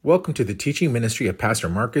Welcome to the teaching ministry of Pastor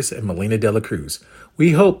Marcus and Melina de la Cruz.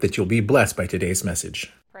 We hope that you'll be blessed by today's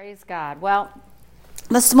message. Praise God. Well,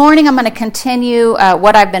 this morning I'm going to continue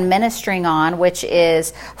what I've been ministering on, which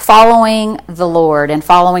is following the Lord and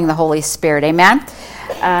following the Holy Spirit. Amen?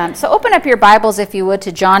 So open up your Bibles, if you would,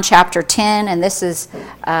 to John chapter 10, and this is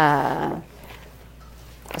a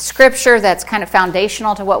scripture that's kind of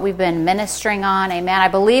foundational to what we've been ministering on. Amen? I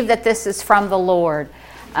believe that this is from the Lord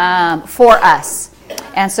for us.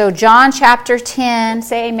 And so John chapter 10,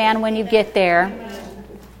 say amen when you get there.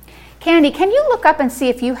 Candy, can you look up and see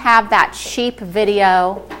if you have that sheep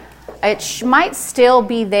video? It might still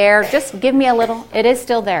be there. Just give me a little. It is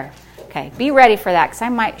still there. Okay, be ready for that because I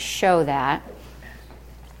might show that.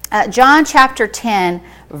 John chapter 10,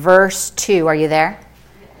 verse 2. Are you there?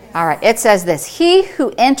 All right, it says this. He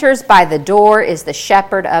who enters by the door is the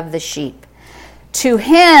shepherd of the sheep. To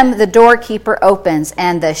him the doorkeeper opens,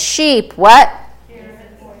 and the sheep, what?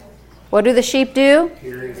 What do the sheep do?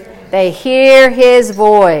 They hear his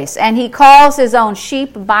voice, and he calls his own sheep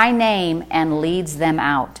by name and leads them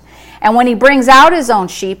out. And when he brings out his own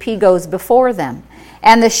sheep, he goes before them.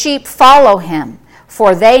 And the sheep follow him,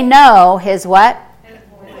 for they know his what?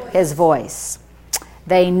 His voice.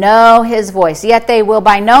 They know his voice. Yet they will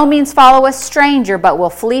by no means follow a stranger, but will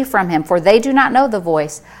flee from him, for they do not know the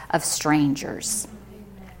voice of strangers.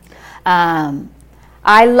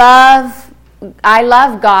 I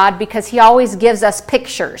love God because he always gives us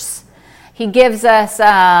pictures. He gives us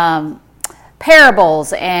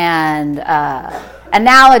parables and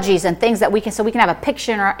analogies and things that we can have a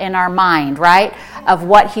picture in our mind, right, of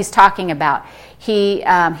what he's talking about.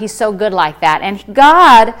 He's so good like that. And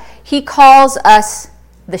God, he calls us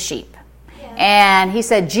the sheep. And he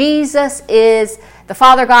said the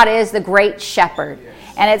Father God is the great shepherd.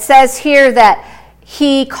 And it says here that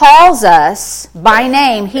he calls us by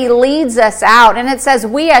name. He leads us out. And it says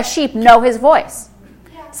we as sheep know his voice.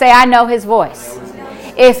 Say, I know his voice.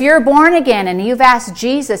 If you're born again and you've asked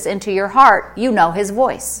Jesus into your heart, you know his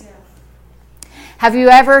voice. Have you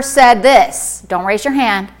ever said this? Don't raise your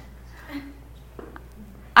hand.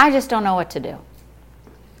 I just don't know what to do.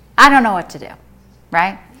 I don't know what to do.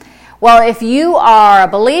 Right? Well, if you are a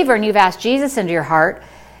believer and you've asked Jesus into your heart,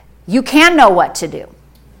 you can know what to do.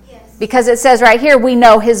 Because it says right here, we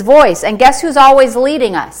know his voice. And guess who's always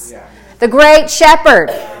leading us? Yeah. The great shepherd.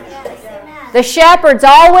 Yes. The shepherd's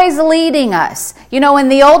always leading us. You know, in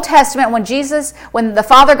the Old Testament, when the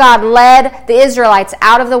Father God led the Israelites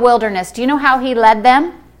out of the wilderness, do you know how he led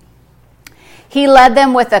them? He led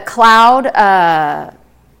them with a cloud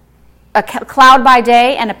by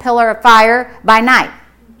day and a pillar of fire by night.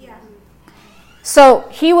 So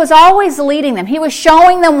he was always leading them. He was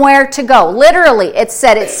showing them where to go. Literally, it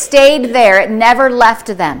said it stayed there. It never left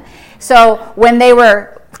them. So when they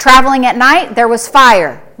were traveling at night, there was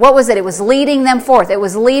fire. What was it? It was leading them forth. It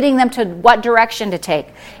was leading them to what direction to take.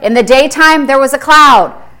 In the daytime, there was a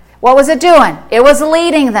cloud. What was it doing? It was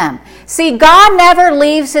leading them. See, God never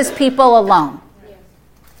leaves his people alone.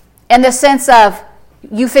 In the sense of,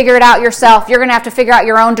 you figure it out yourself. You're going to have to figure out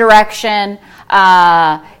your own direction.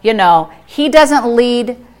 He doesn't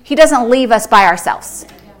leave us by ourselves.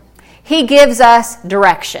 He gives us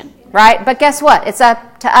direction, right? But guess what? It's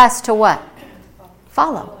up to us to what?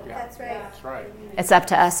 Follow. That's right. It's up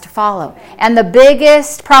to us to follow. And the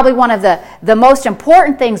biggest, probably one of the most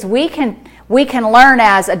important things we can learn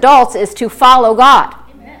as adults is to follow God.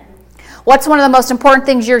 Amen. What's one of the most important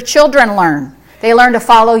things your children learn? They learn to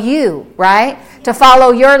follow you, right? To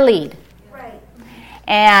follow your lead.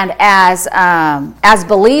 And as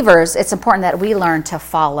believers, it's important that we learn to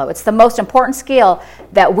follow. It's the most important skill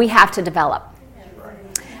that we have to develop.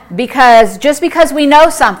 Because just because we know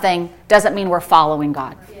something doesn't mean we're following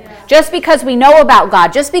God. Just because we know about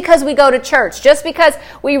God, just because we go to church, just because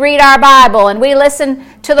we read our Bible and we listen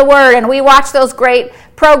to the Word and we watch those great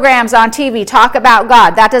programs on TV talk about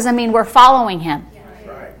God, that doesn't mean we're following Him.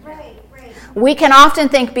 We can often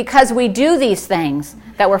think because we do these things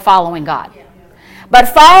that we're following God. But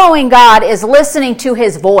following God is listening to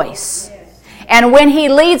his voice. And when he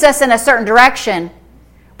leads us in a certain direction,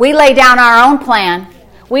 we lay down our own plan,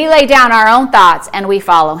 we lay down our own thoughts, and we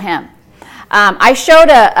follow him. I showed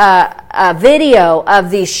a video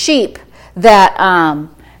of these sheep that,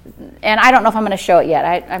 and I don't know if I'm going to show it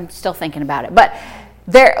yet. I'm still thinking about it. But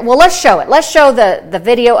let's show it. Let's show the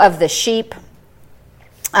video of the sheep.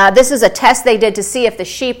 This is a test they did to see if the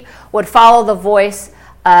sheep would follow the voice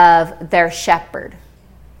of their shepherd.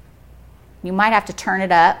 You might have to turn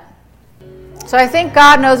it up. So I think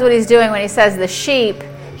God knows what he's doing when he says the sheep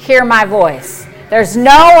hear my voice. There's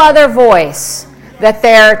no other voice that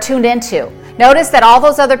they're tuned into. Notice that all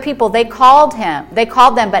those other people, they called them,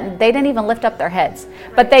 but they didn't even lift up their heads.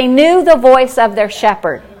 But they knew the voice of their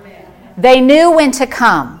shepherd. They knew when to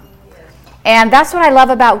come. And that's what I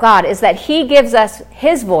love about God, is that he gives us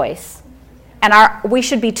his voice, and we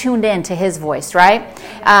should be tuned in to his voice, right?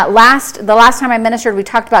 The last time I ministered, we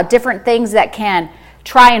talked about different things that can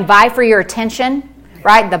try and vie for your attention,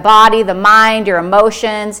 right? The body, the mind, your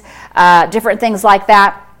emotions, different things like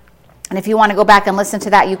that. And if you want to go back and listen to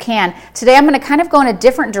that, you can. Today I'm going to kind of go in a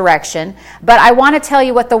different direction, but I want to tell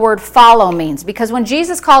you what the word follow means. Because when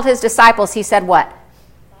Jesus called his disciples, he said what?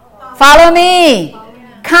 Follow me.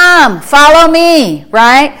 Come, follow me,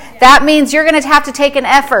 right? That means you're going to have to take an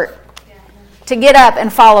effort to get up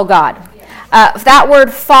and follow God. That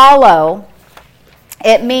word follow,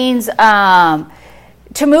 it means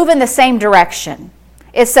to move in the same direction.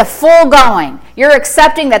 It's a full going. You're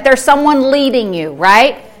accepting that there's someone leading you,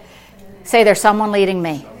 right? Say, there's someone leading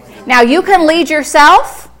me. Now, you can lead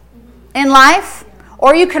yourself in life,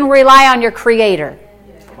 or you can rely on your Creator,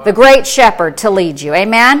 the great shepherd, to lead you.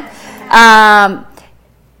 Amen?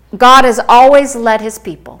 God has always led his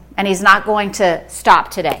people, and he's not going to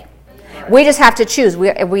stop today. We just have to choose.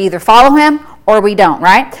 We either follow him or we don't,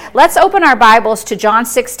 right? Let's open our Bibles to John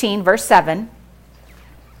 16, verse 7.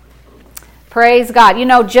 Praise God. You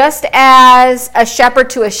know, just as a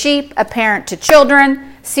shepherd to a sheep, a parent to children,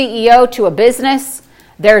 CEO to a business,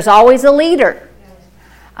 there's always a leader.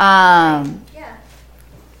 You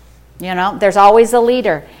know, there's always a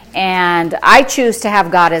leader. And I choose to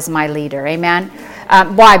have God as my leader. Amen.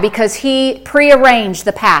 Why? Because he prearranged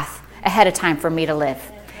the path ahead of time for me to live.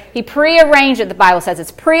 He prearranged it. The Bible says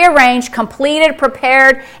it's prearranged, completed,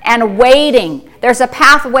 prepared, and waiting. There's a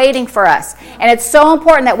path waiting for us. And it's so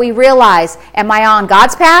important that we realize, am I on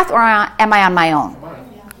God's path or am I on my own?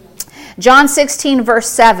 John 16, verse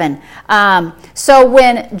 7. So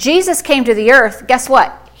when Jesus came to the earth, guess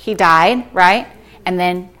what? He died, right? And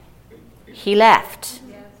then he left.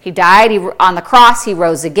 He died on the cross. He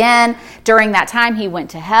rose again. During that time, he went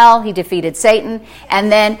to hell. He defeated Satan.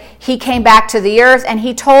 And then he came back to the earth, and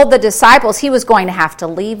he told the disciples he was going to have to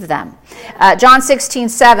leave them. John 16,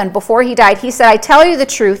 7, before he died, he said, I tell you the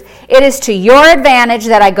truth, it is to your advantage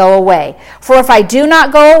that I go away. For if I do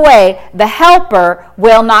not go away, the Helper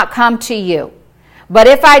will not come to you. But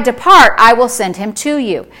if I depart, I will send him to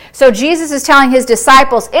you. So Jesus is telling his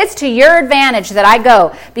disciples, it's to your advantage that I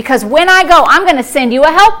go. Because when I go, I'm going to send you a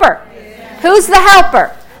helper. Yeah. Who's the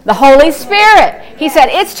helper? The Holy Spirit. He said,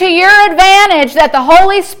 it's to your advantage that the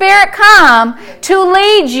Holy Spirit come to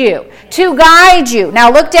lead you, to guide you. Now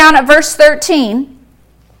look down at verse 13.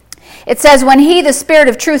 It says, when he, the Spirit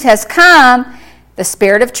of truth, has come, the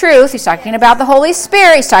Spirit of truth, he's talking about the Holy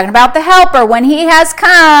Spirit, he's talking about the helper. When he has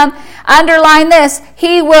come, underline this,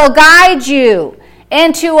 he will guide you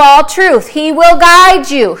into all truth. He will guide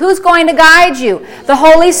you. Who's going to guide you? The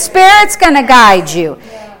Holy Spirit's going to guide you.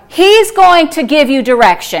 He's going to give you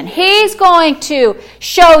direction. He's going to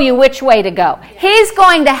show you which way to go. He's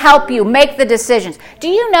going to help you make the decisions. Do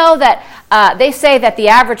you know that they say that the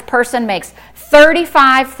average person makes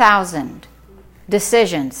 35,000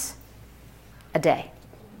 decisions a day?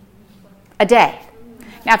 A day.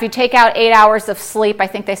 Now, if you take out 8 hours of sleep, I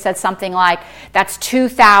think they said something like that's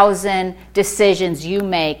 2,000 decisions you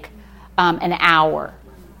make an hour.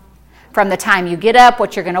 From the time you get up,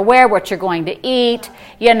 what you're going to wear, what you're going to eat,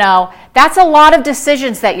 you know, that's a lot of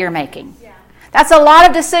decisions that you're making. That's a lot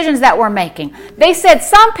of decisions that we're making. They said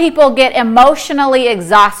some people get emotionally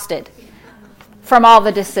exhausted from all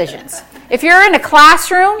the decisions. If you're in a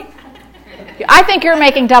classroom, I think you're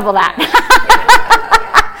making double that.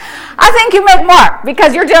 I think you make more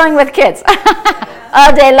because you're dealing with kids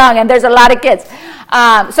all day long, and there's a lot of kids.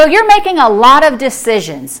 So you're making a lot of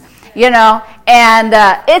decisions, you know, and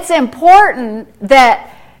it's important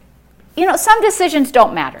that, you know, some decisions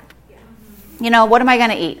don't matter. You know, what am I going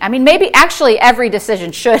to eat? I mean, maybe actually every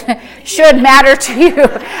decision should matter to you,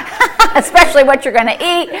 especially what you're going to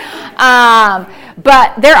eat.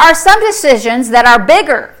 But there are some decisions that are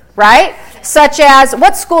bigger, right? Such as,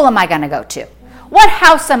 what school am I going to go to? What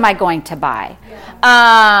house am I going to buy?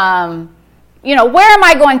 You know, where am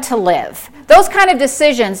I going to live? Those kind of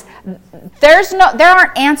decisions, there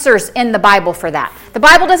aren't answers in the Bible for that. The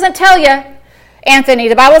Bible doesn't tell you, Anthony,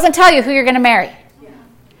 the Bible doesn't tell you who you're going to marry.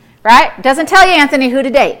 Right? It doesn't tell you, Anthony, who to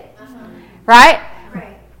date. Right?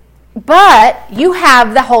 But you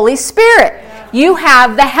have the Holy Spirit. You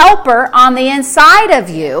have the helper on the inside of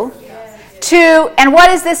you and what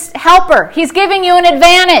is this helper? He's giving you an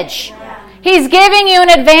advantage. He's giving you an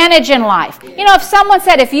advantage in life. You know, if someone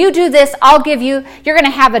said, if you do this, I'll give you, you're going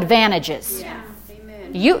to have advantages.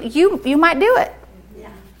 You might do it.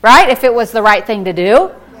 right? If it was the right thing to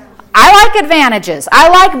do. I like advantages. I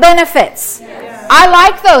like benefits. Yes. I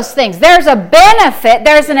like those things. There's a benefit,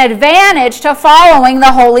 there's an advantage to following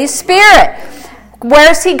the Holy Spirit.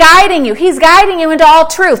 Where's He guiding you? He's guiding you into all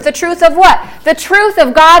truth. The truth of what? The truth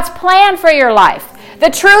of God's plan for your life. The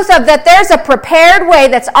truth of that there's a prepared way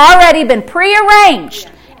that's already been prearranged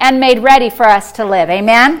and made ready for us to live.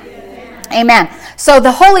 Amen? Amen. So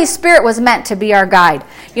the Holy Spirit was meant to be our guide.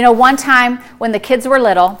 You know, one time when the kids were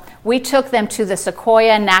little, we took them to the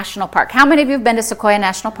Sequoia National Park. How many of you have been to Sequoia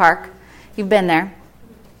National Park? You've been there.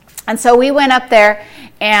 And so we went up there,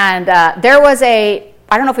 and there was I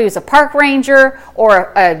don't know if he was a park ranger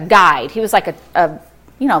or a guide. He was like a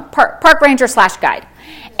park ranger / guide.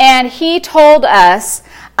 And he told us,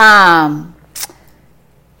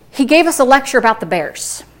 he gave us a lecture about the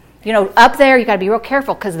bears. You know, up there you got to be real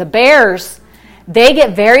careful because the bears, they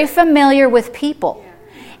get very familiar with people.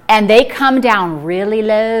 And they come down really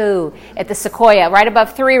low at the Sequoia, right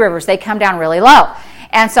above Three Rivers. They come down really low.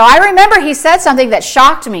 And so I remember he said something that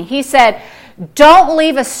shocked me. He said, don't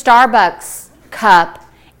leave a Starbucks cup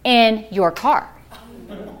in your car.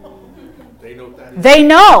 They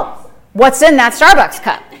know what's in that Starbucks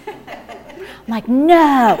cup. I'm like,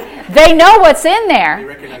 no. They know what's in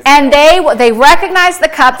there. And they recognize the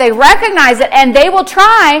cup, they recognize it, and they will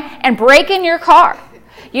try and break in your car.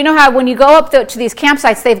 You know how when you go up to these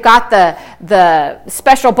campsites, they've got the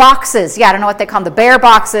special boxes. Yeah, I don't know what they call them, the bear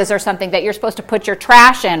boxes or something that you're supposed to put your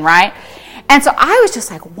trash in, right? And so I was just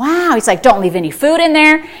like, wow. He's like, don't leave any food in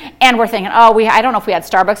there. And we're thinking, I don't know if we had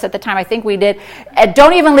Starbucks at the time. I think we did.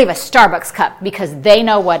 Don't even leave a Starbucks cup because they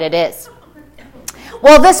know what it is.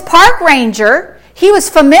 Well, this park ranger, he was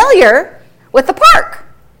familiar with the park.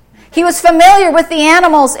 He was familiar with the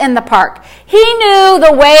animals in the park. He knew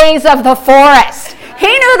the ways of the forest. He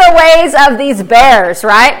knew the ways of these bears,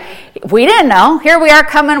 right? We didn't know. Here we are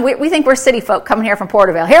coming. We think we're city folk coming here from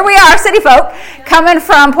Porterville. Here we are, city folk, coming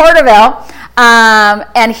from Porterville.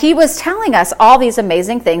 And he was telling us all these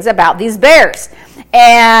amazing things about these bears.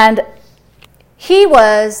 And he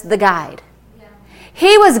was the guide.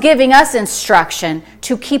 He was giving us instruction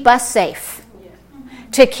to keep us safe,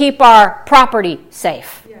 to keep our property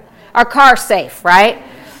safe, our car safe, right?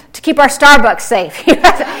 To keep our Starbucks safe.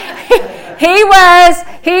 He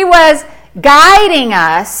was guiding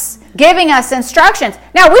us, giving us instructions.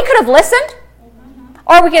 Now, we could have listened,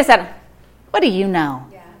 or we could have said, what do you know?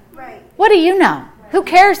 What do you know? Who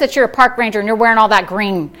cares that you're a park ranger and you're wearing all that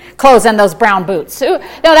green clothes and those brown boots? No,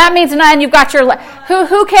 that means nothing. You've got your...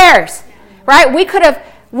 Who cares? Right? We could have,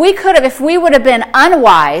 if we would have been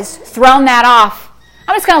unwise, thrown that off.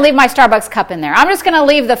 I'm just going to leave my Starbucks cup in there. I'm just going to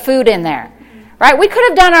leave the food in there. Right? We could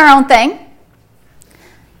have done our own thing.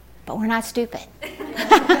 But we're not stupid.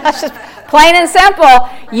 That's just plain and simple.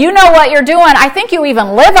 You know what you're doing. I think you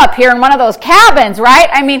even live up here in one of those cabins, right?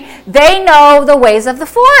 I mean, they know the ways of the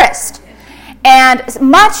forest. And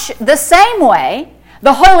much the same way,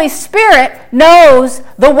 the Holy Spirit knows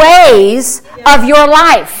the ways of your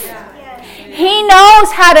life. He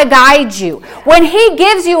knows how to guide you. When He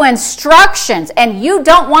gives you instructions and you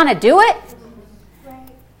don't want to do it,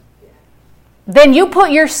 then you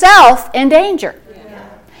put yourself in danger.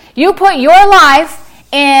 You put your life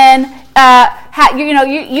in,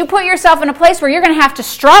 you put yourself in a place where you're going to have to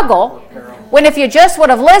struggle. When if you just would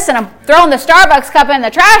have listened and thrown the Starbucks cup in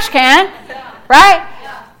the trash can, right?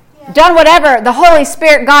 Done whatever the Holy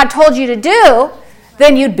Spirit, God told you to do,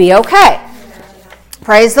 then you'd be okay.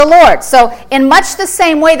 Praise the Lord. So in much the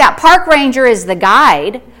same way that park ranger is the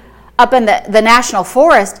guide up in the national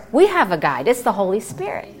forest, we have a guide. It's the Holy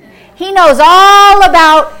Spirit. He knows all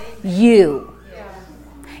about you.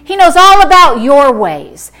 He knows all about your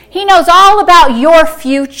ways. He knows all about your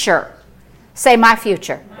future. Say, my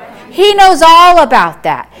future. He knows all about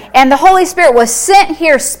that. And the Holy Spirit was sent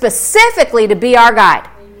here specifically to be our guide.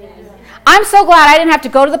 I'm so glad I didn't have to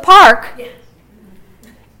go to the park.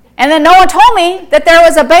 And then no one told me that there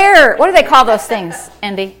was a bear. What do they call those things,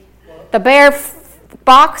 Indy? The bear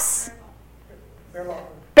box?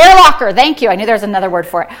 Bear locker, thank you. I knew there was another word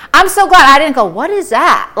for it. I'm so glad I didn't go, what is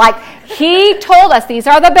that? Like, He told us these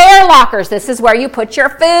are the bear lockers. This is where you put your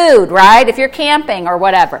food, right? If you're camping or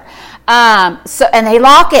whatever. And they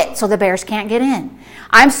lock it so the bears can't get in.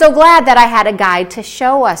 I'm so glad that I had a guide to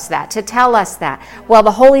show us that, to tell us that. Well,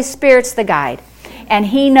 the Holy Spirit's the guide. And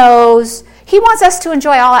He knows, He wants us to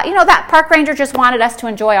enjoy all that. You know, that park ranger just wanted us to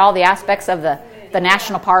enjoy all the aspects of the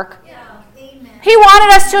national park. He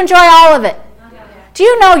wanted us to enjoy all of it. Do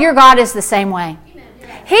you know your God is the same way?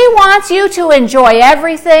 He wants you to enjoy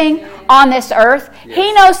everything on this earth. Yes.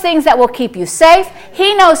 He knows things that will keep you safe.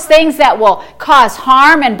 He knows things that will cause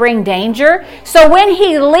harm and bring danger. So when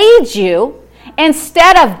He leads you,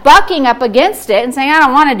 instead of bucking up against it and saying, I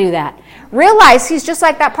don't want to do that, realize He's just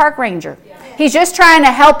like that park ranger. He's just trying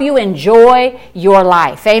to help you enjoy your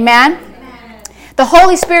life. Amen? The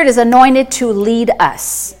Holy Spirit is anointed to lead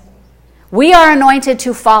us. We are anointed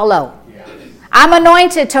to follow. I'm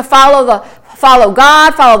anointed to follow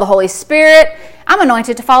God, follow the Holy Spirit. I'm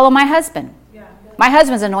anointed to follow my husband. My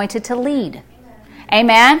husband's anointed to lead.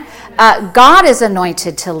 Amen? God is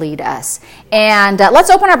anointed to lead us. And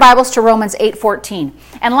let's open our Bibles to Romans 8:14.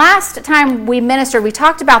 And last time we ministered, we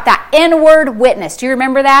talked about that inward witness. Do you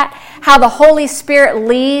remember that? How the Holy Spirit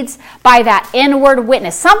leads by that inward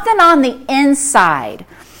witness. Something on the inside.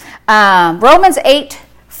 Romans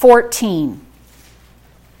 8:14.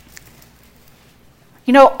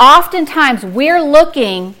 You know, oftentimes we're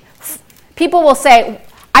looking, people will say,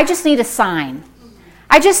 I just need a sign.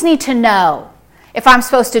 I just need to know if I'm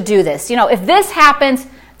supposed to do this. You know, if this happens,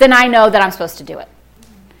 then I know that I'm supposed to do it.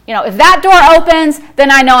 You know, if that door opens,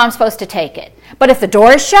 then I know I'm supposed to take it. But if the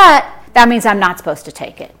door is shut, that means I'm not supposed to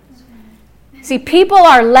take it. See, people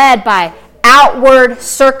are led by outward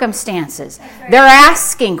circumstances. They're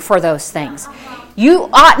asking for those things. You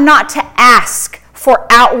ought not to ask for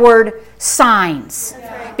outward signs.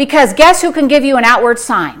 Because guess who can give you an outward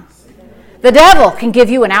sign? The devil can give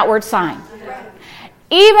you an outward sign.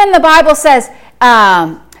 Even the Bible says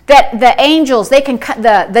that the angels,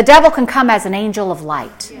 the devil can come as an angel of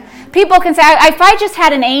light. People can say, if I just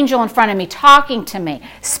had an angel in front of me talking to me,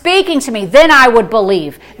 speaking to me, then I would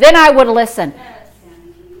believe. Then I would listen.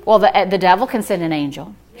 Well, the devil can send an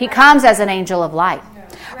angel. He comes as an angel of light.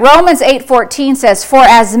 Romans 8:14 says, for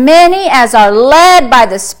as many as are led by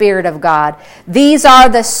the Spirit of God, these are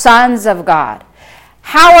the sons of God.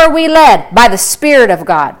 How are we led? By the Spirit of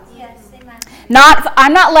God. Yes, amen.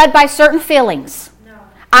 I'm not led by certain feelings. No.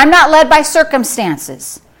 I'm not led by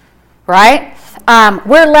circumstances. Right?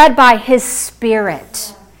 We're led by His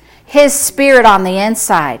Spirit. His Spirit on the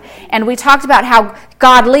inside. And we talked about how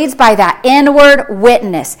God leads by that inward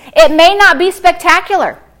witness. It may not be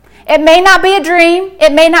spectacular. It may not be a dream.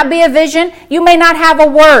 It may not be a vision. You may not have a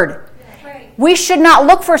word. Right. We should not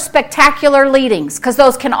look for spectacular leadings because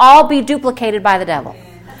those can all be duplicated by the devil.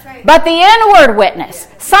 Right. But the inward witness,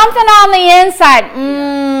 something on the inside,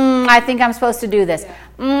 I think I'm supposed to do this.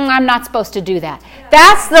 I'm not supposed to do that.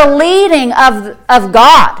 That's the leading of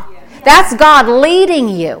God. That's God leading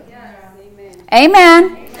you.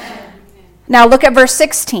 Amen. Now look at verse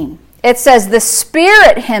 16. It says, the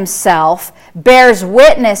Spirit Himself bears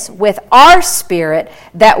witness with our spirit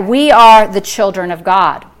that we are the children of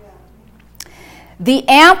God. The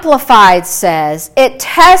Amplified says,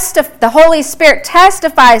 the Holy Spirit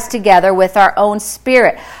testifies together with our own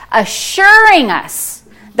spirit, assuring us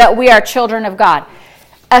that we are children of God.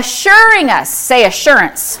 Assuring us, say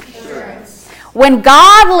assurance. Assurance. When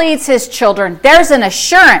God leads His children, there's an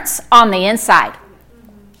assurance on the inside.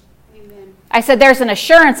 Amen. I said there's an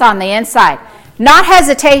assurance on the inside, not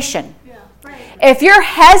hesitation. If you're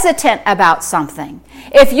hesitant about something,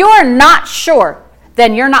 if you're not sure,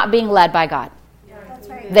 then you're not being led by God. That's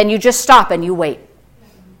right. Then you just stop and you wait.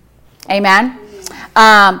 Amen?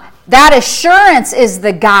 That assurance is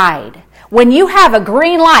the guide. When you have a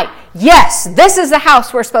green light, yes, this is the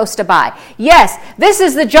house we're supposed to buy. Yes, this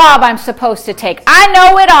is the job I'm supposed to take. I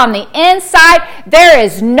know it on the inside. There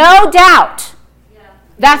is no doubt.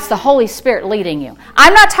 That's the Holy Spirit leading you.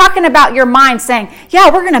 I'm not talking about your mind saying,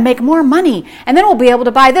 yeah, we're going to make more money, and then we'll be able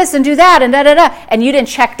to buy this and do that, and da-da-da, and you didn't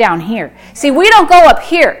check down here. See, we don't go up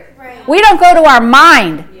here. Right. We don't go to our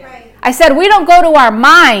mind. Right. I said we don't go to our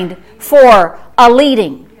mind for a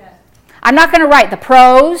leading. Yes. I'm not going to write the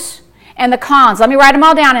pros and the cons. Let me write them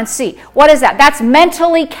all down and see. What is that? That's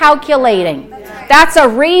mentally calculating. That's a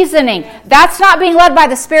reasoning. That's not being led by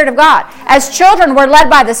the Spirit of God. As children, we're led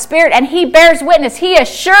by the Spirit, and He bears witness. He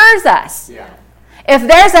assures us. Yeah. If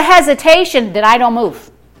there's a hesitation, then I don't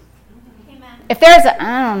move. Amen. If there's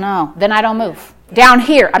I don't know, then I don't move. Down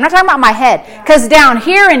here. I'm not talking about my head. Because down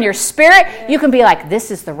here in your spirit, you can be like,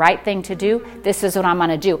 this is the right thing to do. This is what I'm going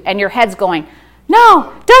to do. And your head's going,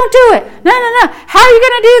 no, don't do it. No. How are you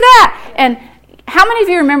going to do that? And how many of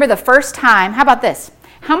you remember the first time? How about this?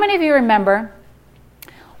 How many of you remember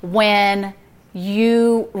when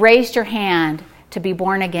you raised your hand to be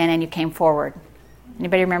born again and you came forward?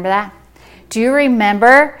 Anybody remember that? Do you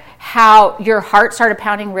remember how your heart started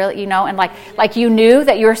pounding really, and like you knew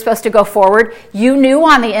that you were supposed to go forward? You knew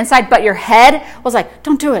on the inside, but your head was like,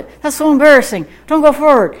 don't do it. That's so embarrassing. Don't go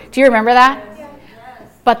forward. Do you remember that?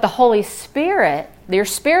 But the Holy Spirit, your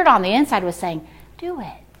spirit on the inside was saying, do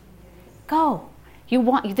it. Go.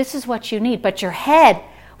 This is what you need. But your head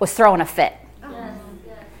was throwing a fit.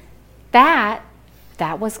 That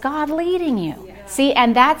was God leading you. See,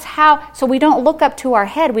 and that's how, so we don't look up to our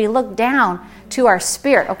head, we look down to our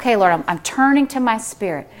spirit. Okay, Lord, I'm turning to my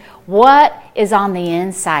spirit. What is on the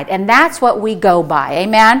inside? And that's what we go by.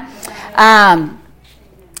 Amen?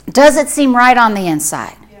 Does it seem right on the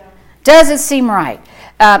inside? Does it seem right?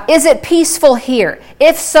 Is it peaceful here?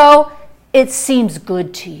 If so, it seems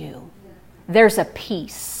good to you. There's a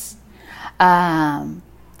peace.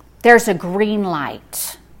 There's a green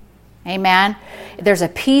light. Amen? There's a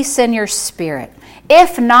peace in your spirit.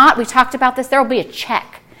 If not, we talked about this, there will be a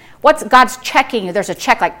check. What's God's checking you? There's a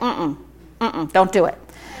check like, don't do it.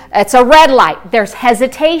 It's a red light. There's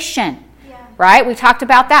hesitation. Right? We talked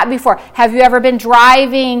about that before. Have you ever been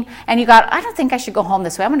driving and you got, I don't think I should go home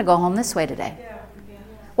this way. I'm going to go home this way today.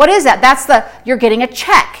 What is that? You're getting a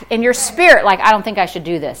check in your spirit. Like, I don't think I should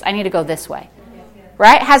do this. I need to go this way.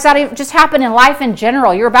 Right? Has that just happened in life in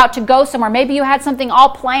general? You're about to go somewhere. Maybe you had something all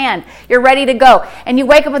planned. You're ready to go. And you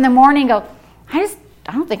wake up in the morning and go, I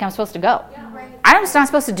don't think I'm supposed to go. I'm just not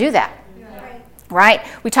supposed to do that. Right?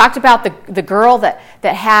 We talked about the girl that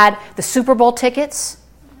had the Super Bowl tickets.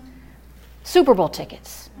 Super Bowl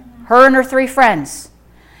tickets. Her and her 3 friends.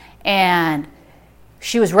 And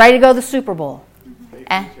she was ready to go to the Super Bowl.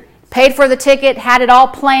 And paid for the ticket, had it all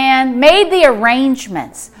planned, made the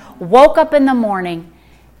arrangements. Woke up in the morning.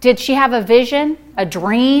 Did she have a vision? A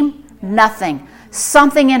dream? Nothing.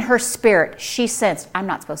 Something in her spirit. She sensed, I'm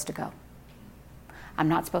not supposed to go. I'm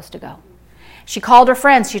not supposed to go. She called her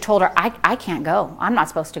friends. She told her, I can't go. I'm not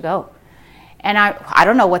supposed to go. And I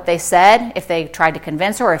don't know what they said, if they tried to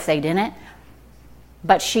convince her or if they didn't.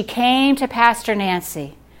 But she came to Pastor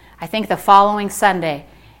Nancy, I think the following Sunday,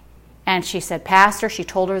 and she said, Pastor, she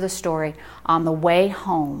told her the story, on the way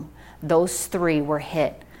home, those 3 were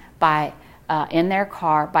hit by in their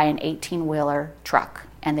car by an 18-wheeler truck,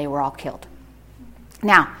 and they were all killed.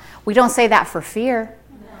 Now, we don't say that for fear,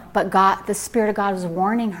 but God, the Spirit of God was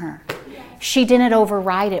warning her. She didn't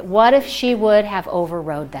override it. What if she would have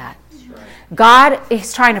overrode that? God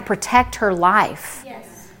is trying to protect her life.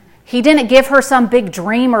 He didn't give her some big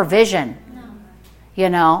dream or vision. You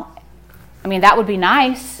know, I mean, that would be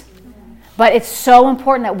nice. But it's so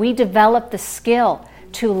important that we develop the skill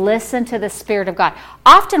to listen to the Spirit of God.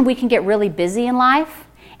 Often we can get really busy in life.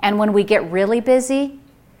 And when we get really busy,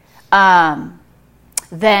 then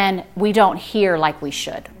we don't hear like we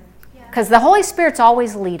should. Because the Holy Spirit's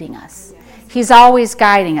always leading us. He's always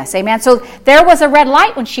guiding us. Amen. So there was a red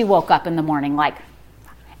light when she woke up in the morning.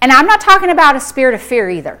 And I'm not talking about a spirit of fear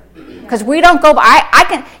either. Because we don't go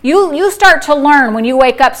by, you start to learn when you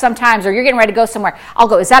wake up sometimes or you're getting ready to go somewhere. I'll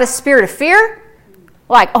go, is that a spirit of fear?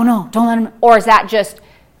 Like, oh no, don't let him, or is that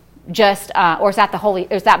or is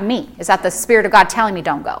that me? Is that the Spirit of God telling me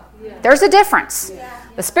don't go? There's a difference.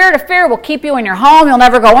 The spirit of fear will keep you in your home. You'll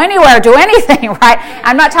never go anywhere, do anything, right?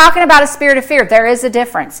 I'm not talking about a spirit of fear. There is a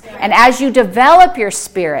difference. And as you develop your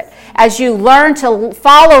spirit, as you learn to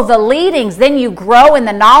follow the leadings, then you grow in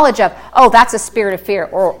the knowledge of, oh, that's a spirit of fear,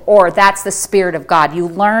 or that's the Spirit of God. You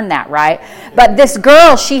learn that, right? But this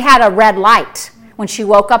girl, she had a red light when she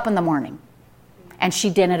woke up in the morning, and she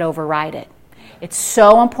didn't override it. It's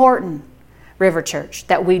so important, River Church,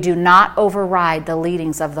 that we do not override the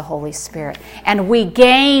leadings of the Holy Spirit. And we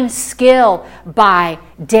gain skill by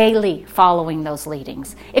daily following those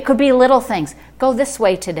leadings. It could be little things. Go this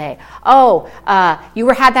way today. Oh, you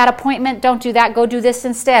had that appointment. Don't do that. Go do this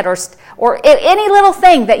instead. Or any little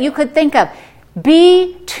thing that you could think of.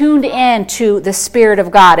 Be tuned in to the Spirit of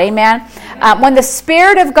God. Amen? When the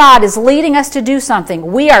Spirit of God is leading us to do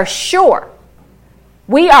something, we are sure.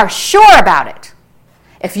 We are sure about it.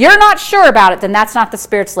 If you're not sure about it, then that's not the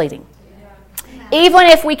Spirit's leading. Even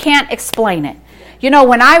if we can't explain it. You know,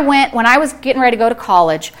 when I was getting ready to go to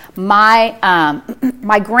college, my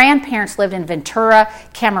grandparents lived in Ventura,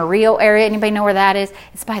 Camarillo area. Anybody know where that is?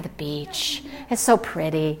 It's by the beach. It's so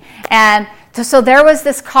pretty. And so there was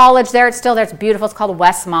this college there. It's still there. It's beautiful. It's called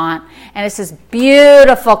Westmont. And it's this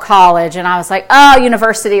beautiful college. And I was like, oh,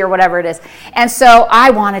 university or whatever it is. And so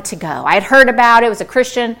I wanted to go. I had heard about it. It was a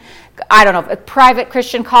Christian, a private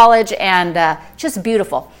Christian college, and just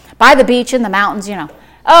beautiful. By the beach in the mountains, you know.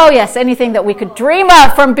 Oh, yes, anything that we could dream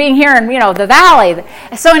of from being here in, the valley.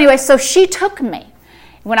 So anyway, so she took me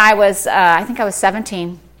when I was, I think I was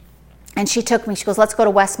 17, and she took me. She goes, let's go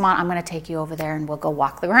to Westmont. I'm going to take you over there, and we'll go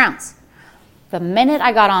walk the grounds. The minute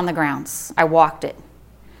I got on the grounds, I walked it.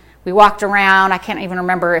 We walked around. I can't even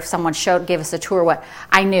remember if someone gave us a tour or what.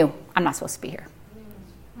 I knew I'm not supposed to be here.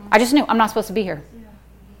 I just knew I'm not supposed to be here.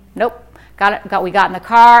 Nope. We got in the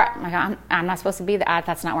car. I'm not supposed to be there.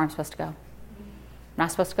 That's not where I'm supposed to go. I'm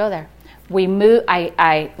not supposed to go there. We moved.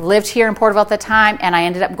 I lived here in Porterville at the time, and I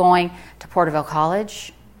ended up going to Porterville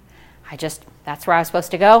College. That's where I was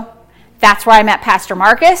supposed to go. That's where I met Pastor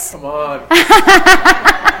Marcus. Come on.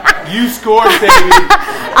 You scored, baby.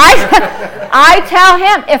 I tell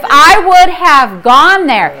him, if I would have gone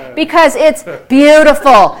there, because it's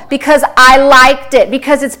beautiful, because I liked it,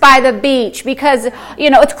 because it's by the beach, because,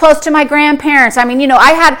 it's close to my grandparents. I mean,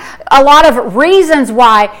 I had a lot of reasons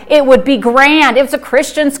why it would be grand. It was a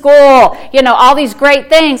Christian school, all these great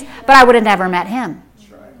things, but I would have never met him.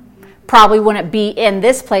 Probably wouldn't be in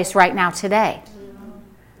this place right now today.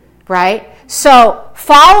 Right? So,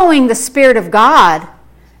 following the Spirit of God,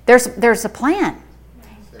 there's a plan.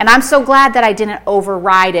 And I'm so glad that I didn't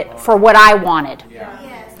override it for what I wanted.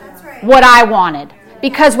 Yes, that's right. What I wanted.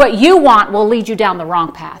 Because what you want will lead you down the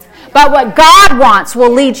wrong path. But what God wants will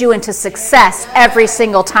lead you into success every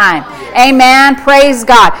single time. Amen. Praise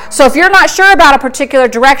God. So if you're not sure about a particular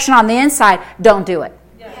direction on the inside, don't do it.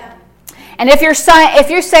 And if you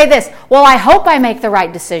say this, well, I hope I make the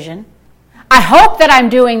right decision. I hope that I'm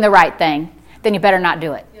doing the right thing. Then you better not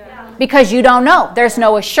do it. Because you don't know. There's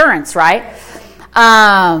no assurance, right?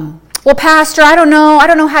 Well, Pastor, I don't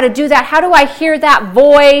know how to do that. How do I hear that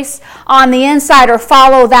voice on the inside or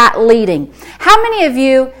follow that leading? How many of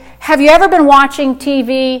you, have you ever been watching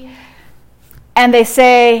TV and they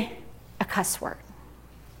say a cuss word?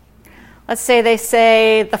 Let's say they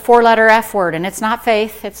say the 4-letter F word, and it's not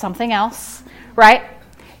faith, it's something else, right?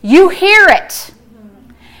 You hear it.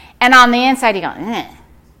 And on the inside, you go, eh.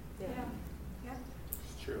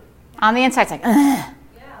 On the inside, it's like, ugh.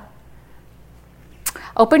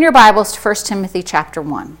 Open your Bibles to 1 Timothy chapter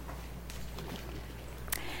 1.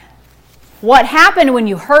 What happened when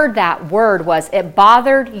you heard that word was it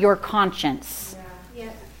bothered your conscience. Yeah.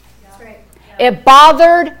 That's right. It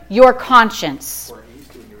bothered your conscience.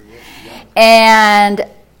 And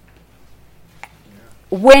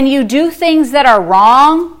when you do things that are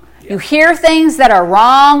wrong, you hear things that are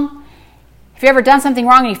wrong. Have you ever done something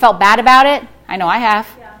wrong and you felt bad about it? I know I have.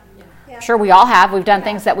 I'm sure we all have. We've done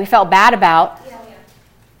things that we felt bad about.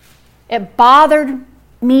 It bothered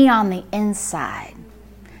me on the inside.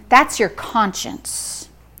 That's your conscience.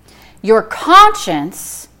 Your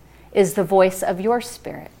conscience is the voice of your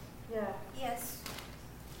spirit. Yes.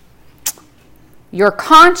 Your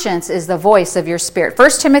conscience is the voice of your spirit. 1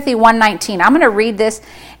 Timothy 1:19. I'm going to read this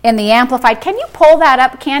in the Amplified. Can you pull that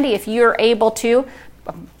up, Candy, if you're able to?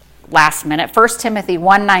 Last minute. 1 Timothy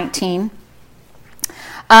 1:19.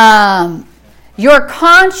 Your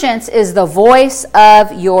conscience is the voice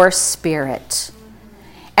of your spirit.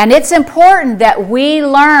 And it's important that we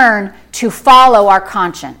learn to follow our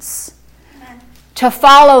conscience. To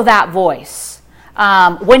follow that voice.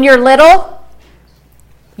 When you're little,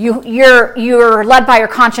 you're led by your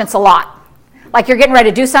conscience a lot. Like you're getting ready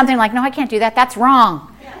to do something, like, no, I can't do that. That's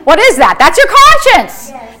wrong. What is that? That's your conscience.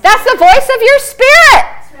 That's the voice of your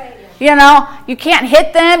spirit. You can't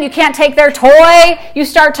hit them. You can't take their toy. You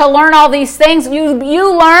start to learn all these things.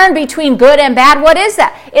 You learn between good and bad. What is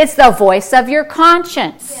that? It's the voice of your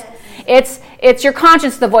conscience. It's your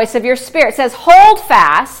conscience, the voice of your spirit. It says, hold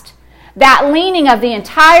fast that leaning of the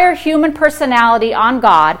entire human personality on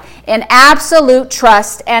God in absolute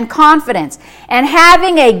trust and confidence. And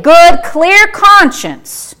having a good, clear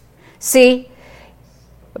conscience. See?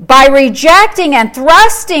 By rejecting and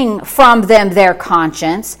thrusting from them their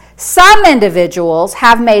conscience, some individuals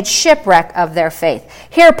have made shipwreck of their faith.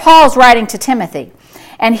 Here Paul's writing to Timothy,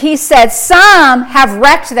 and he said some have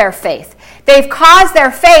wrecked their faith. They've caused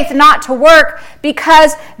their faith not to work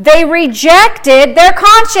because they rejected their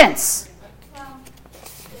conscience.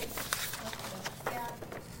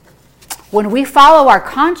 When we follow our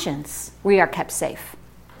conscience, we are kept safe.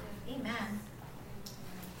 Amen.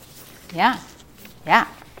 Yeah.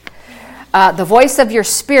 The voice of your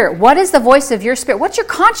spirit. What is the voice of your spirit? What's your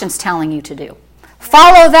conscience telling you to do?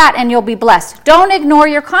 Follow that and you'll be blessed. Don't ignore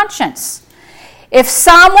your conscience. If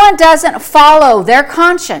someone doesn't follow their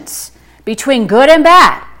conscience between good and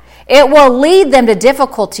bad, it will lead them to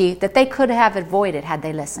difficulty that they could have avoided had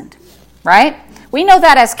they listened. Right? We know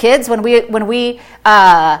that as kids when we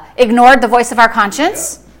ignored the voice of our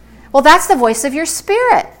conscience. Well, that's the voice of your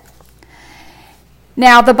spirit.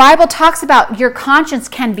 Now, the Bible talks about your conscience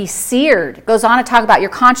can be seared. It goes on to talk about your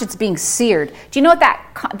conscience being seared. Do you know what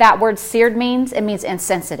that word seared means? It means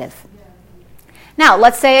insensitive. Now,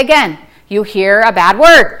 let's say again, you hear a bad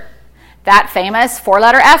word. That famous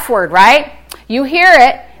 4-letter F word, right? You hear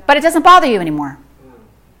it, but it doesn't bother you anymore.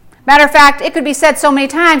 Matter of fact, it could be said so many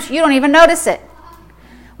times, you don't even notice it.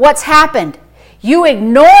 What's happened? You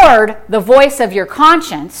ignored the voice of your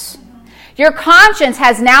conscience. Your conscience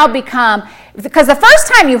has now become, because the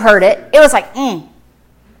first time you heard it, it was like,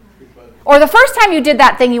 Or the first time you did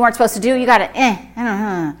that thing you weren't supposed to do, you got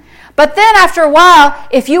an But then after a while,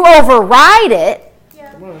 if you override it,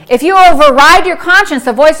 if you override your conscience,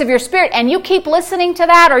 the voice of your spirit, and you keep listening to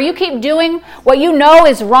that, or you keep doing what you know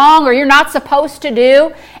is wrong or you're not supposed to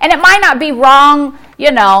do, and it might not be wrong,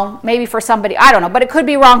 maybe for somebody, I don't know, but it could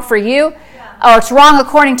be wrong for you, or it's wrong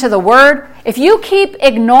according to the word. If you keep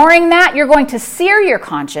ignoring that, you're going to sear your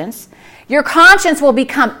conscience. Your conscience will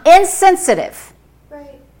become insensitive.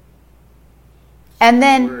 Right. And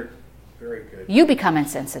then you become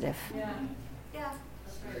insensitive. Yeah.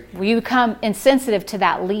 You become insensitive to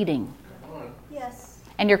that leading. Yes.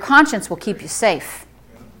 And your conscience will keep you safe.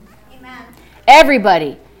 Amen.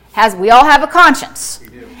 Everybody we all have a conscience.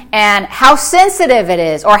 And how sensitive it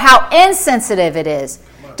is or how insensitive it is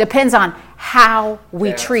depends on how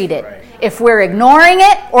we treat it. Right. If we're ignoring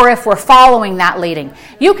it or if we're following that leading.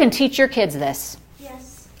 You can teach your kids this.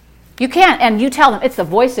 Yes. You can, and you tell them it's the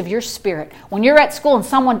voice of your spirit. When you're at school and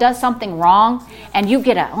someone does something wrong and you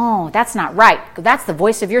get that's not right. That's the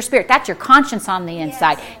voice of your spirit. That's your conscience on the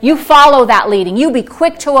inside. Yes. You follow that leading. You be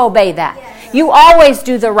quick to obey that. Yes. You always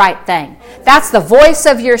do the right thing. That's the voice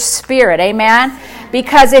of your spirit. Amen?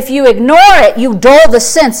 Because if you ignore it, you dull the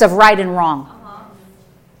sense of right and wrong.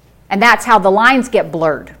 And that's how the lines get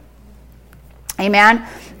blurred. Amen?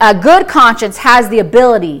 A good conscience has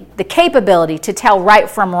the capability to tell right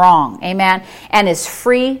from wrong. Amen? And is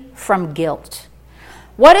free from guilt.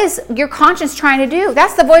 What is your conscience trying to do?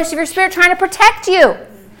 That's the voice of your spirit trying to protect you.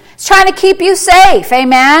 It's trying to keep you safe.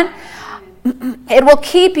 Amen? It will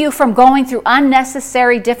keep you from going through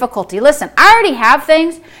unnecessary difficulty. Listen, I already have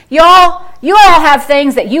things. You all have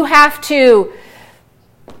things that you have to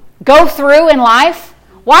go through in life.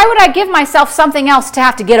 Why would I give myself something else to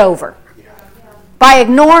have to get over? By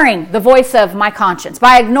ignoring the voice of my conscience,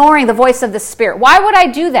 by ignoring the voice of the Spirit. Why would I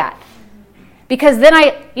do that? Because then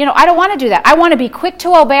I don't want to do that. I want to be quick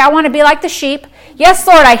to obey. I want to be like the sheep. Yes,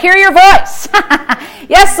 Lord, I hear your voice.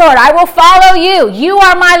 Yes, Lord, I will follow you. You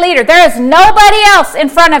are my leader. There is nobody else in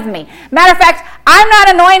front of me. Matter of fact, I'm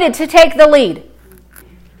not anointed to take the lead.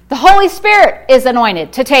 The Holy Spirit is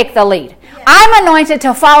anointed to take the lead. I'm anointed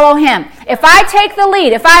to follow him. If I take the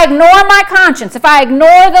lead, if I ignore my conscience, if I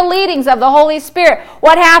ignore the leadings of the Holy Spirit,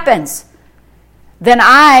 what happens? Then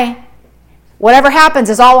whatever happens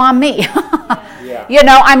is all on me.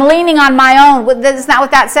 I'm leaning on my own. That's not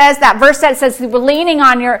what that says. That verse that says we're leaning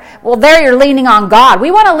on you're leaning on God.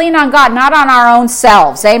 We want to lean on God, not on our own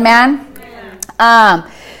selves. Amen?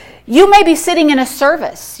 You may be sitting in a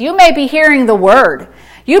service. You may be hearing the word.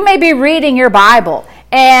 You may be reading your Bible.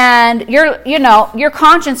 And your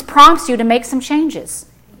conscience prompts you to make some changes.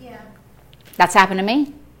 Yeah. That's happened to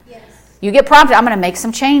me. Yes. You get prompted, I'm going to make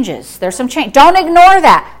some changes. There's some change. Don't ignore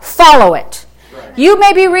that. Follow it. Right. You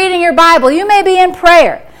may be reading your Bible. You may be in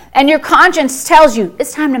prayer. And your conscience tells you,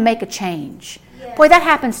 it's time to make a change. Yes. Boy, that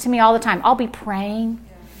happens to me all the time. I'll be praying,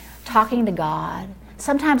 talking to God.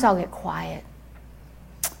 Sometimes I'll get quiet.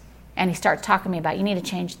 And he starts talking to me about, you need to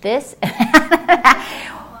change this.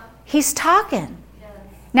 He's talking.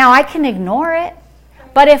 Now, I can ignore it,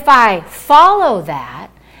 but if I follow that,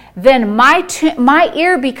 then my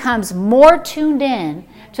ear becomes more tuned in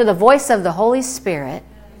to the voice of the Holy Spirit,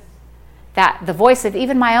 that the voice of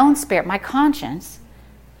even my own spirit, my conscience.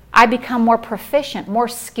 I become more proficient, more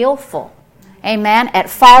skillful, amen, at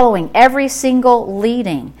following every single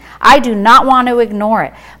leading. I do not want to ignore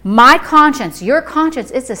it. My conscience, your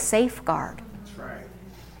conscience, is a safeguard.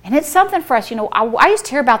 And it's something for us, I used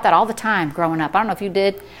to hear about that all the time growing up. I don't know if you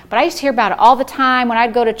did, but I used to hear about it all the time when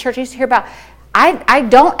I'd go to church. I used to hear about I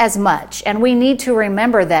don't as much. And we need to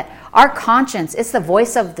remember that our conscience is the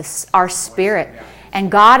voice of our spirit. And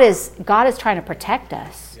God is trying to protect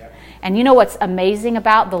us. And you know what's amazing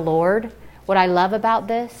about the Lord? What I love about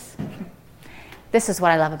this? This is what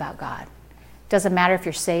I love about God. It doesn't matter if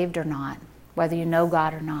you're saved or not, whether you know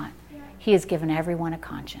God or not. He has given everyone a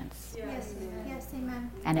conscience. Yes. Yes.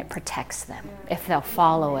 Amen. And it protects them if they'll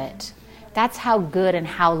follow it. That's how good and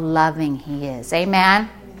how loving he is. Amen?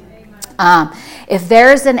 If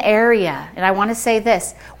there's an area, and I want to say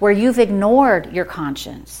this, where you've ignored your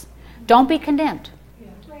conscience, don't be condemned.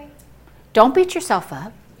 Don't beat yourself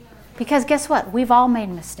up. Because guess what? We've all made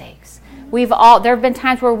mistakes. There have been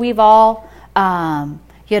times where we've all,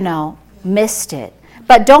 missed it.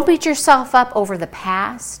 But don't beat yourself up over the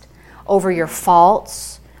past, over your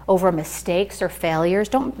faults, over mistakes or failures.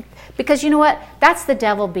 Don't, because you know what? That's the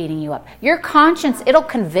devil beating you up. Your conscience, it'll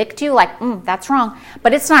convict you like, that's wrong.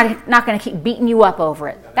 But it's not going to keep beating you up over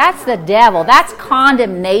it. That's the devil. That's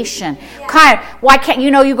condemnation. Why can't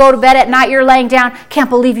you go to bed at night, you're laying down, can't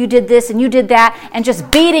believe you did this and you did that, and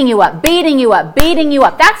just beating you up, beating you up, beating you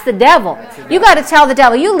up. That's the devil. You got to tell the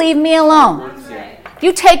devil, you leave me alone.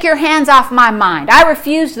 You take your hands off my mind. I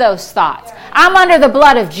refuse those thoughts. I'm under the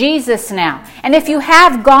blood of Jesus now. And if you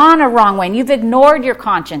have gone a wrong way and you've ignored your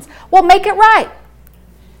conscience, well, make it right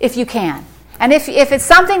if you can. And if it's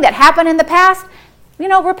something that happened in the past,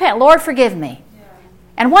 repent. Lord, forgive me.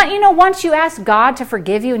 And once you ask God to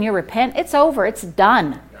forgive you and you repent, it's over. It's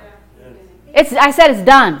done. I said it's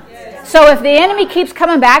done. So if the enemy keeps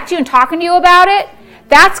coming back to you and talking to you about it,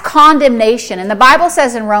 that's condemnation. And the Bible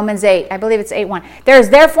says in Romans 8, I believe it's 8:1, there is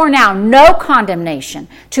therefore now no condemnation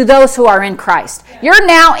to those who are in Christ. You're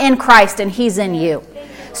now in Christ and He's in you.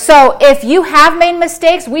 So if you have made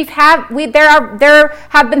mistakes, there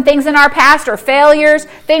have been things in our past or failures,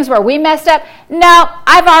 things where we messed up. No,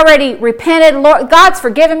 I've already repented. Lord, God's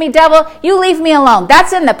forgiven me, devil. You leave me alone.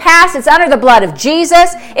 That's in the past. It's under the blood of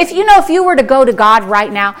Jesus. If you were to go to God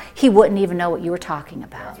right now, He wouldn't even know what you were talking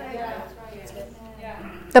about.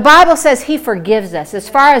 The Bible says He forgives us. As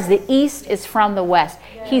far as the east is from the west,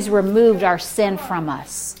 He's removed our sin from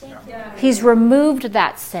us. He's removed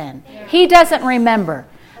that sin. He doesn't remember.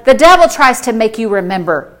 The devil tries to make you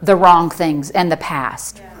remember the wrong things and the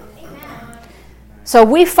past. So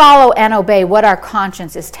we follow and obey what our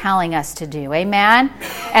conscience is telling us to do. Amen?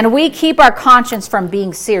 And we keep our conscience from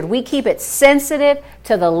being seared. We keep it sensitive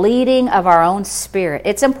to the leading of our own spirit.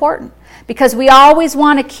 It's important because we always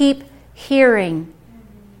want to keep hearing.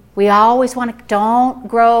 We always want to, don't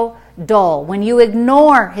grow dull. When you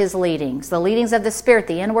ignore His leadings, the leadings of the Spirit,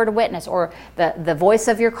 the inward witness, or the voice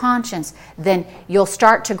of your conscience, then you'll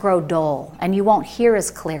start to grow dull and you won't hear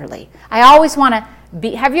as clearly. I always want to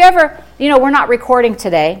be, have you ever, we're not recording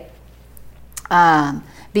today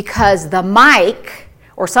because the mic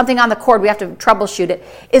or something on the cord, we have to troubleshoot it,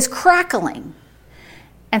 is crackling.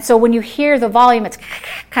 And so when you hear the volume, it's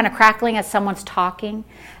kind of crackling as someone's talking.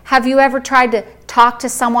 Have you ever tried to talk to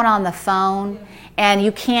someone on the phone and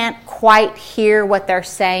you can't quite hear what they're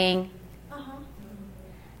saying?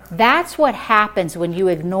 That's what happens when you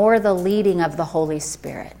ignore the leading of the Holy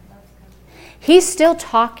Spirit. He's still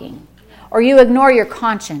talking, or you ignore your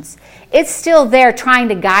conscience. It's still there trying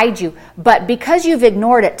to guide you, but because you've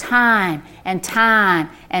ignored it time and time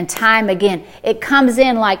and time again, it comes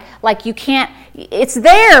in like you can't. It's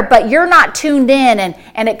there, but you're not tuned in,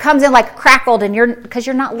 and it comes in like crackled, and because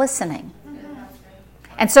you're not listening.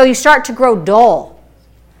 And so you start to grow dull.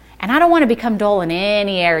 And I don't want to become dull in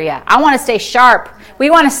any area. I want to stay sharp.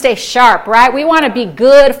 We want to stay sharp, right? We want to be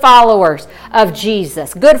good followers of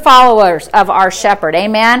Jesus, good followers of our shepherd.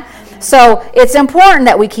 Amen? So it's important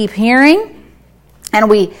that we keep hearing, and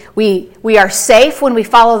we are safe when we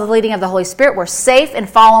follow the leading of the Holy Spirit. We're safe in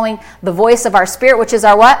following the voice of our spirit, which is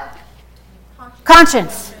our what?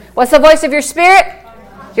 Conscience. What's the voice of your spirit?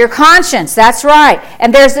 Your conscience. That's right.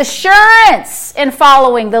 And there's assurance in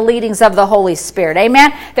following the leadings of the Holy Spirit.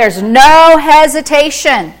 Amen? There's no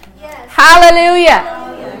hesitation. Yes.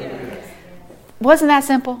 Hallelujah. Wasn't that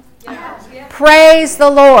simple? Yes. Praise the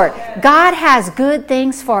Lord. God has good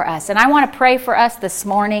things for us. And I want to pray for us this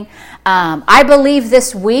morning. I believe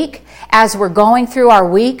this week, as we're going through our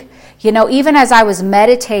week, even as I was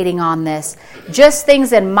meditating on this, just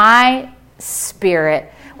things in my spirit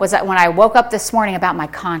was that when I woke up this morning about my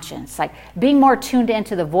conscience, like being more tuned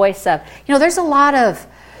into the voice of, there's a lot of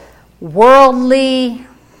worldly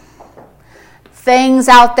things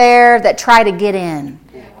out there that try to get in.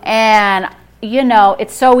 And,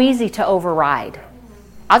 it's so easy to override.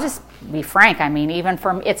 I'll just be frank. I mean,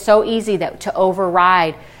 it's so easy to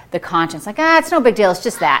override the conscience. Like, it's no big deal. It's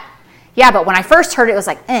just that. Yeah, but when I first heard it, it was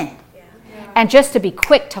like, And just to be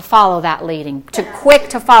quick to follow that leading, quick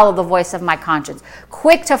to follow the voice of my conscience,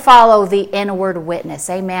 quick to follow the inward witness,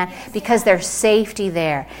 amen, because there's safety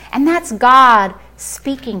there. And that's God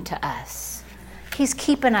speaking to us. He's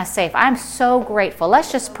keeping us safe. I'm so grateful.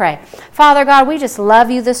 Let's just pray. Father God, we just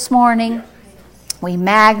love you this morning. We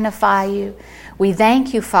magnify you. We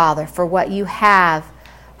thank you, Father, for what you have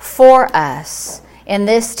for us in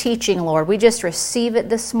this teaching, Lord. We just receive it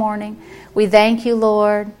this morning. We thank you,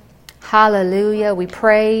 Lord. Hallelujah. We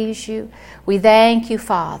praise you. We thank you,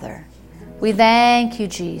 Father. We thank you,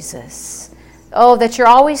 Jesus. Oh, that you're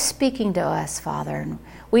always speaking to us, Father. And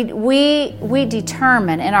we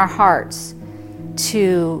determine in our hearts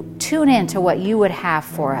to tune in to what you would have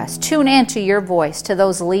for us. Tune in to your voice, to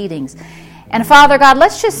those leadings. And Father God,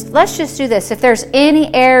 let's just do this. If there's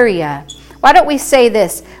any area, why don't we say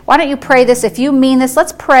this? Why don't you pray this? If you mean this,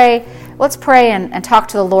 let's pray. Let's pray and talk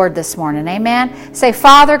to the Lord this morning. Amen. Say,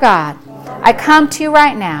 Father God, I come to you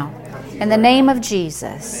right now in the name of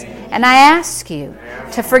Jesus, and I ask you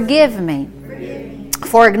to forgive me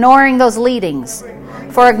for ignoring those leadings,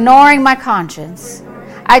 for ignoring my conscience.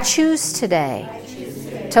 I choose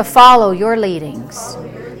today to follow your leadings,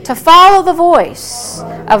 to follow the voice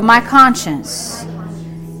of my conscience.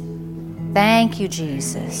 Thank you,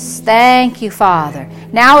 Jesus. Thank you, Father.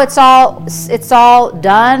 Now it's all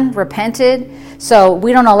done, repented, so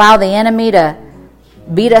we don't allow the enemy to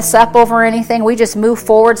beat us up over anything. We just move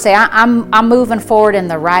forward. Say, I'm moving forward in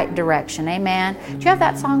the right direction. Amen. Do you have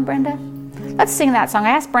that song, Brenda? Let's sing that song. I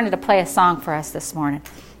asked Brenda to play a song for us this morning,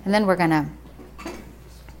 and then we're gonna.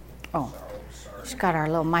 Oh, she's got our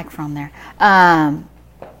little microphone there. And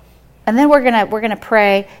then we're gonna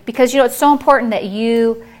pray, because it's so important that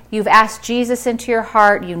you've asked Jesus into your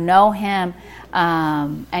heart. You know Him,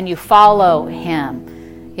 and you follow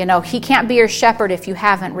Him. He can't be your shepherd if you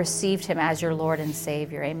haven't received Him as your Lord and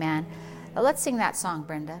Savior. Amen. Let's sing that song,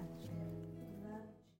 Brenda.